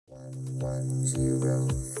1011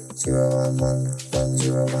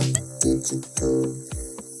 digital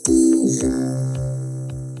design.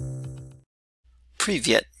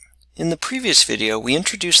 Privyet. In the previous video, we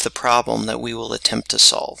introduced the problem that we will attempt to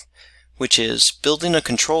solve, which is building a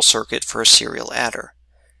control circuit for a serial adder.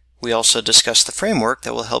 We also discussed the framework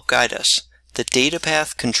that will help guide us, the data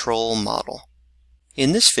path control model.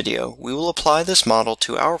 In this video, we will apply this model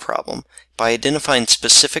to our problem by identifying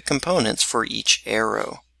specific components for each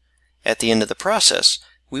arrow. At the end of the process,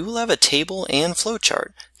 we will have a table and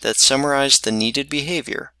flowchart that summarize the needed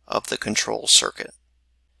behavior of the control circuit.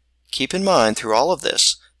 Keep in mind through all of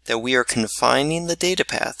this that we are confining the data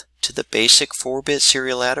path to the basic 4-bit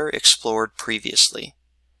serial adder explored previously.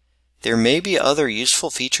 There may be other useful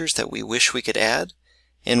features that we wish we could add,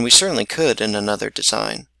 and we certainly could in another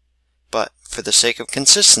design. But for the sake of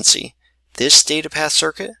consistency, this data path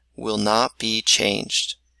circuit will not be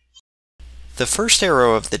changed. The first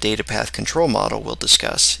arrow of the data path control model we'll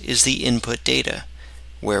discuss is the input data.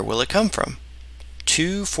 Where will it come from?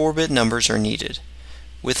 2 4-bit numbers are needed.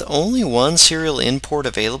 With only one serial in port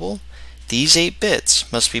available, these 8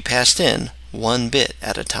 bits must be passed in 1 bit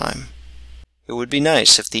at a time. It would be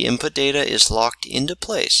nice if the input data is locked into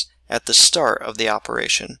place at the start of the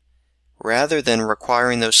operation, rather than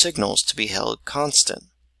requiring those signals to be held constant.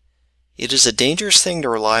 It is a dangerous thing to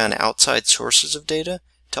rely on outside sources of data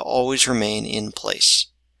to always remain in place.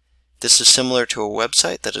 This is similar to a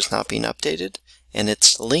website that is not being updated and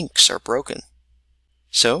its links are broken.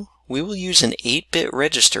 So, we will use an 8-bit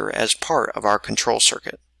register as part of our control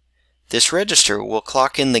circuit. This register will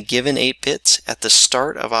clock in the given 8 bits at the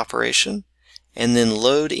start of operation and then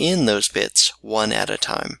load in those bits one at a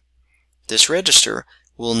time. This register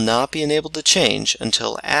will not be enabled to change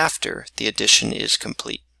until after the addition is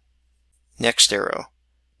complete. Next arrow.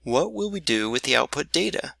 What will we do with the output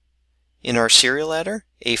data? In our serial adder,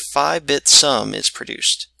 a 5-bit sum is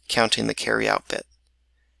produced, counting the carry-out bit.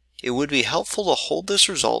 It would be helpful to hold this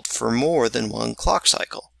result for more than one clock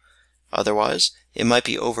cycle. Otherwise, it might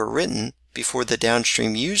be overwritten before the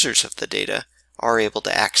downstream users of the data are able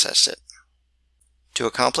to access it. To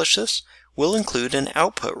accomplish this, we'll include an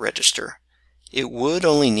output register. It would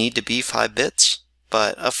only need to be 5 bits,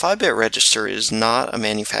 but a 5-bit register is not a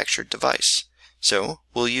manufactured device, so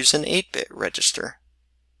we'll use an 8-bit register.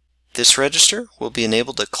 This register will be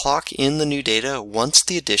enabled to clock in the new data once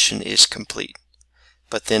the addition is complete,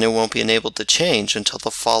 but then it won't be enabled to change until the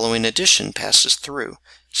following addition passes through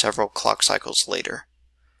several clock cycles later.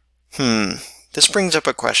 This brings up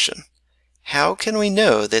a question. How can we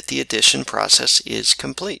know that the addition process is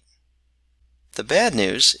complete? The bad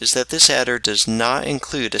news is that this adder does not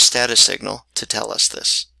include a status signal to tell us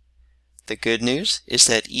this. The good news is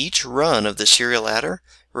that each run of the serial adder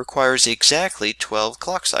requires exactly 12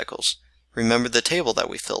 clock cycles. Remember the table that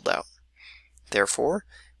we filled out. Therefore,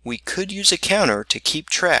 we could use a counter to keep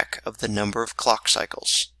track of the number of clock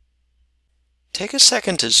cycles. Take a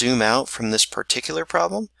second to zoom out from this particular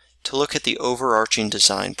problem to look at the overarching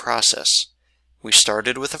design process. We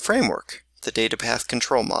started with a framework, the data path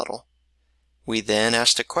control model. We then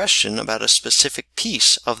asked a question about a specific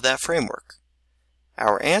piece of that framework.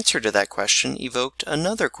 Our answer to that question evoked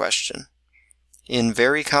another question. In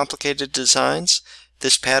very complicated designs,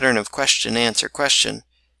 this pattern of question-answer-question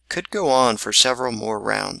could go on for several more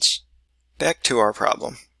rounds. Back to our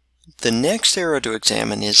problem. The next arrow to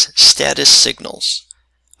examine is status signals.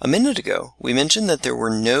 A minute ago, we mentioned that there were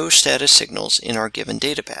no status signals in our given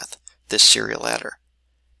data path, this serial adder.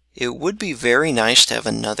 It would be very nice to have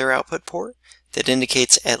another output port that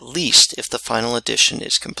indicates at least if the final addition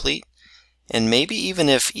is complete, and maybe even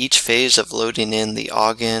if each phase of loading in the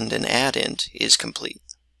augend and addend is complete.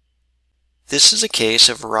 This is a case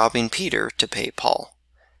of robbing Peter to pay Paul.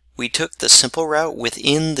 We took the simple route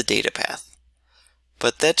within the data path,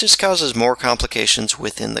 but that just causes more complications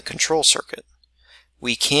within the control circuit.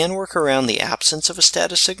 We can work around the absence of a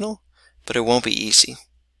status signal, but it won't be easy.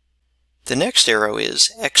 The next arrow is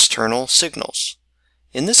external signals.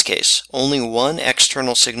 In this case, only one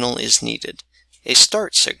external signal is needed, a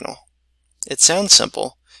start signal. It sounds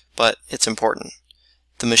simple, but it's important.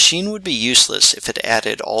 The machine would be useless if it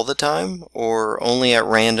added all the time or only at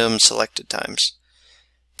random selected times.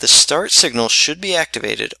 The start signal should be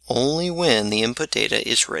activated only when the input data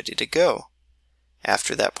is ready to go.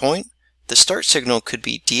 After that point, the start signal could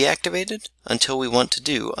be deactivated until we want to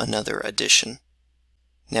do another addition.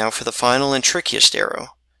 Now for the final and trickiest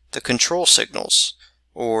arrow, the control signals,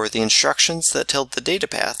 or the instructions that tell the data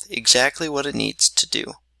path exactly what it needs to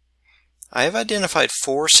do. I have identified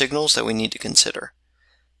 4 signals that we need to consider.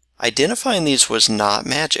 Identifying these was not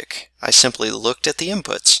magic. I simply looked at the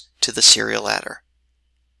inputs to the serial adder.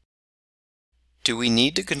 Do we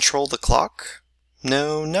need to control the clock?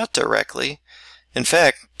 No, not directly. In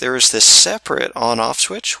fact, there is this separate on-off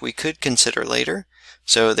switch we could consider later,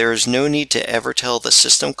 so there is no need to ever tell the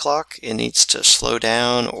system clock it needs to slow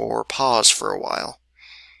down or pause for a while.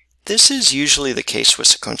 This is usually the case with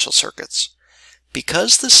sequential circuits.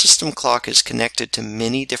 Because the system clock is connected to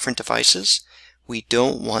many different devices, we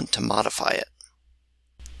don't want to modify it.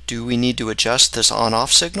 Do we need to adjust this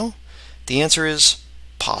on-off signal? The answer is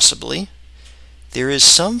possibly. There is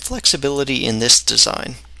some flexibility in this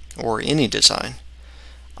design, or any design.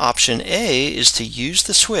 Option A is to use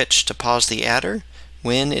the switch to pause the adder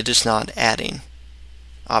when it is not adding.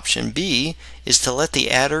 Option B is to let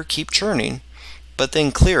the adder keep churning, but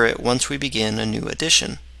then clear it once we begin a new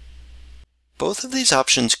addition. Both of these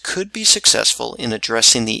options could be successful in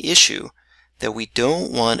addressing the issue that we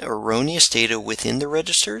don't want erroneous data within the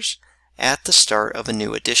registers at the start of a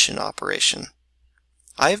new addition operation.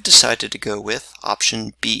 I have decided to go with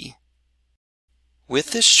option B.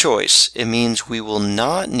 With this choice, it means we will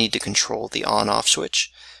not need to control the on-off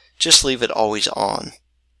switch, just leave it always on.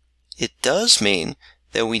 It does mean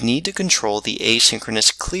that we need to control the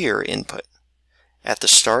asynchronous clear input. At the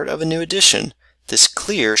start of a new addition, this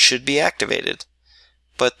clear should be activated,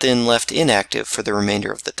 but then left inactive for the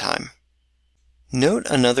remainder of the time. Note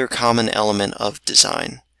another common element of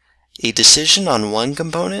design. A decision on one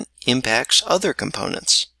component impacts other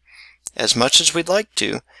components. As much as we'd like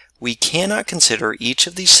to, we cannot consider each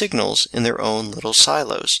of these signals in their own little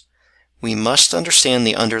silos. We must understand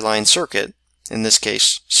the underlying circuit, in this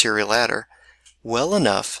case serial adder, well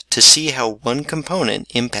enough to see how one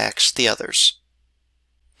component impacts the others.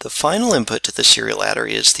 The final input to the serial adder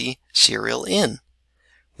is the serial in.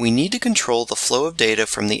 We need to control the flow of data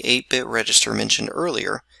from the 8-bit register mentioned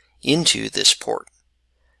earlier into this port.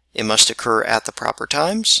 It must occur at the proper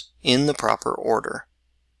times, in the proper order.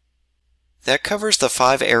 That covers the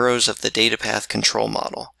 5 arrows of the data path control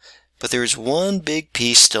model, but there is one big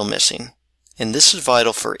piece still missing, and this is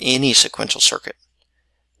vital for any sequential circuit.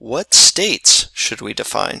 What states should we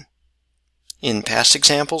define? In past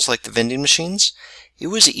examples like the vending machines, it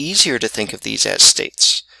was easier to think of these as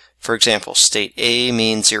states. For example, state A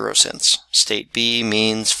means 0 cents, state B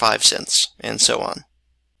means 5 cents, and so on.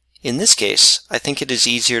 In this case, I think it is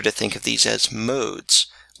easier to think of these as modes,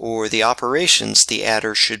 or the operations the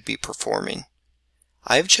adder should be performing.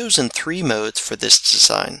 I have chosen 3 modes for this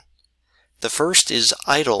design. The first is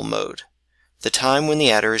idle mode, the time when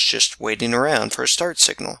the adder is just waiting around for a start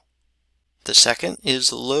signal. The second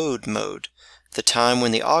is load mode, the time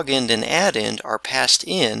when the augend and addend are passed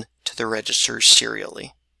in to the registers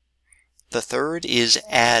serially. The third is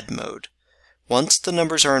add mode. Once the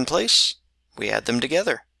numbers are in place, we add them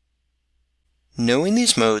together. Knowing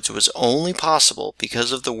these modes was only possible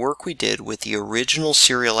because of the work we did with the original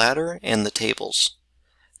serial adder and the tables.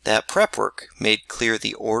 That prep work made clear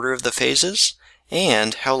the order of the phases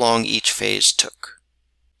and how long each phase took.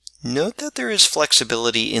 Note that there is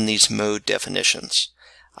flexibility in these mode definitions.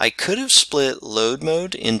 I could have split load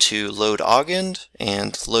mode into load augend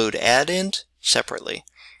and load addend separately,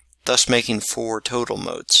 thus making 4 total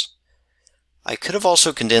modes. I could have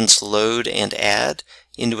also condensed load and add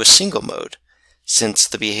into a single mode, since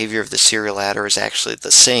the behavior of the serial adder is actually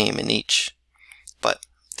the same in each. But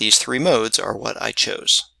these 3 modes are what I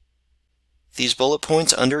chose. These bullet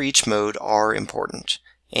points under each mode are important,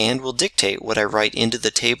 and will dictate what I write into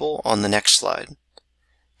the table on the next slide.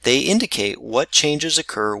 They indicate what changes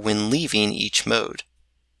occur when leaving each mode.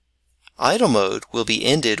 Idle mode will be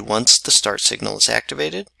ended once the start signal is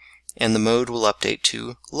activated, and the mode will update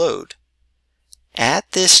to load.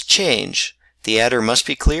 At this change, the adder must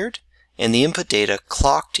be cleared, and the input data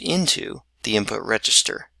clocked into the input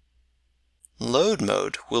register. Load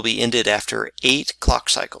mode will be ended after 8 clock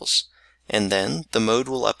cycles, and then the mode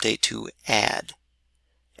will update to add.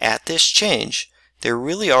 At this change, there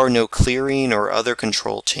really are no clearing or other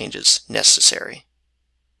control changes necessary.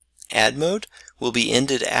 Add mode will be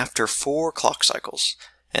ended after 4 clock cycles,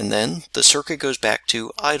 and then the circuit goes back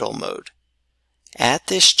to idle mode. At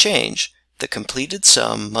this change, the completed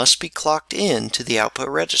sum must be clocked in to the output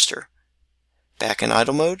register. Back in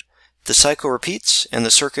idle mode, the cycle repeats and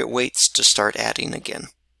the circuit waits to start adding again.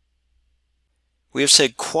 We have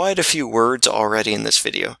said quite a few words already in this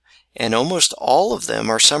video, and almost all of them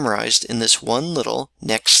are summarized in this one little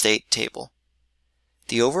next state table.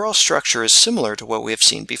 The overall structure is similar to what we have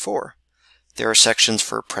seen before. There are sections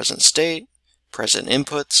for present state, present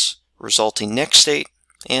inputs, resulting next state,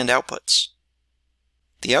 and outputs.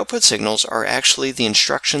 The output signals are actually the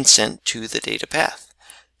instructions sent to the data path.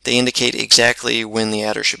 They indicate exactly when the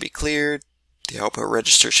adder should be cleared, the output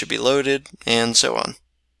register should be loaded, and so on.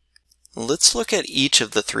 let's look at each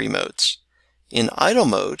of the three modes. In idle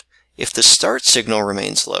mode, if the start signal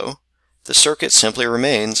remains low, the circuit simply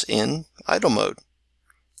remains in idle mode.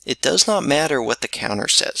 It does not matter what the counter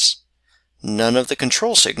says. None of the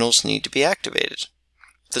control signals need to be activated.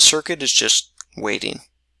 The circuit is just waiting.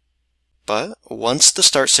 But once the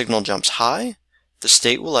start signal jumps high, the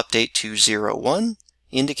state will update to 0, 1,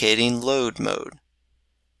 indicating load mode.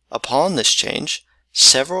 Upon this change,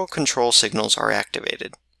 several control signals are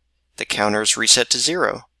activated. The counter is reset to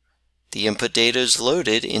 0. The input data is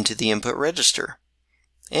loaded into the input register.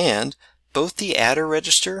 And both the adder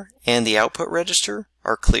register and the output register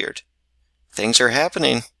are cleared. Things are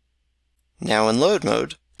happening. Now in load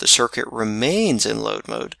mode, the circuit remains in load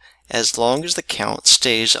mode as long as the count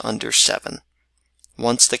stays under 7.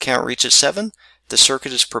 Once the count reaches 7, the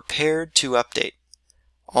circuit is prepared to update.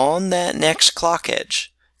 On that next clock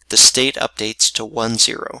edge, the state updates to 1,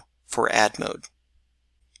 0 for add mode.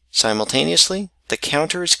 Simultaneously, the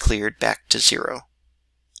counter is cleared back to 0.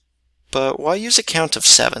 But why use a count of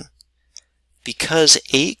 7? Because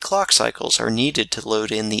 8 clock cycles are needed to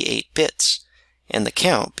load in the 8 bits, and the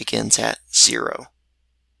count begins at 0.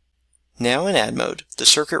 Now in add mode, the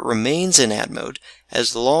circuit remains in add mode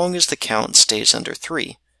as long as the count stays under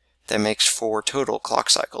 3. That makes 4 total clock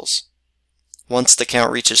cycles. Once the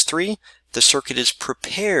count reaches 3, the circuit is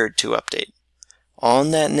prepared to update.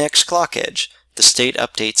 On that next clock edge, the state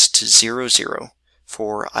updates to 0, 0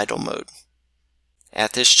 for idle mode.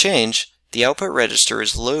 At this change, the output register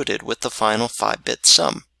is loaded with the final 5-bit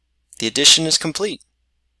sum. The addition is complete.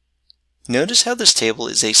 Notice how this table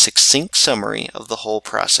is a succinct summary of the whole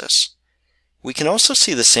process. We can also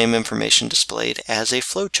see the same information displayed as a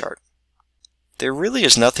flowchart. There really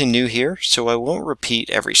is nothing new here, so I won't repeat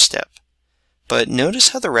every step. But notice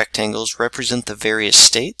how the rectangles represent the various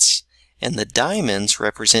states, and the diamonds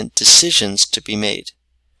represent decisions to be made.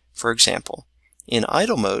 For example, in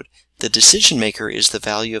idle mode, the decision maker is the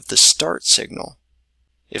value of the start signal.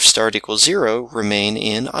 If start equals 0, remain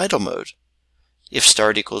in idle mode. If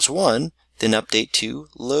start equals 1, then update to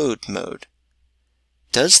load mode.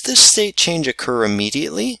 Does this state change occur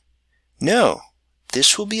immediately? No.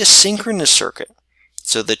 This will be a synchronous circuit,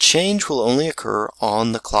 so the change will only occur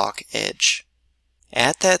on the clock edge.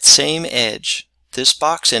 At that same edge, this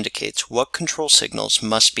box indicates what control signals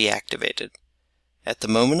must be activated. At the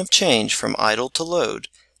moment of change from idle to load,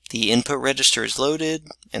 the input register is loaded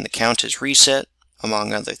and the count is reset,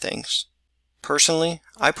 among other things. Personally,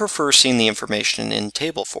 I prefer seeing the information in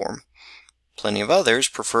table form. Plenty of others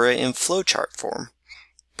prefer it in flowchart form.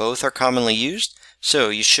 Both are commonly used, so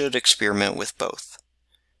you should experiment with both.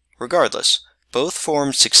 Regardless, both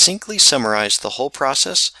forms succinctly summarize the whole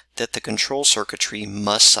process that the control circuitry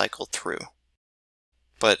must cycle through.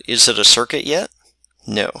 But is it a circuit yet?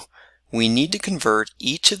 No. We need to convert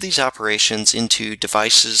each of these operations into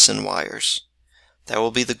devices and wires. That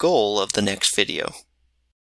will be the goal of the next video.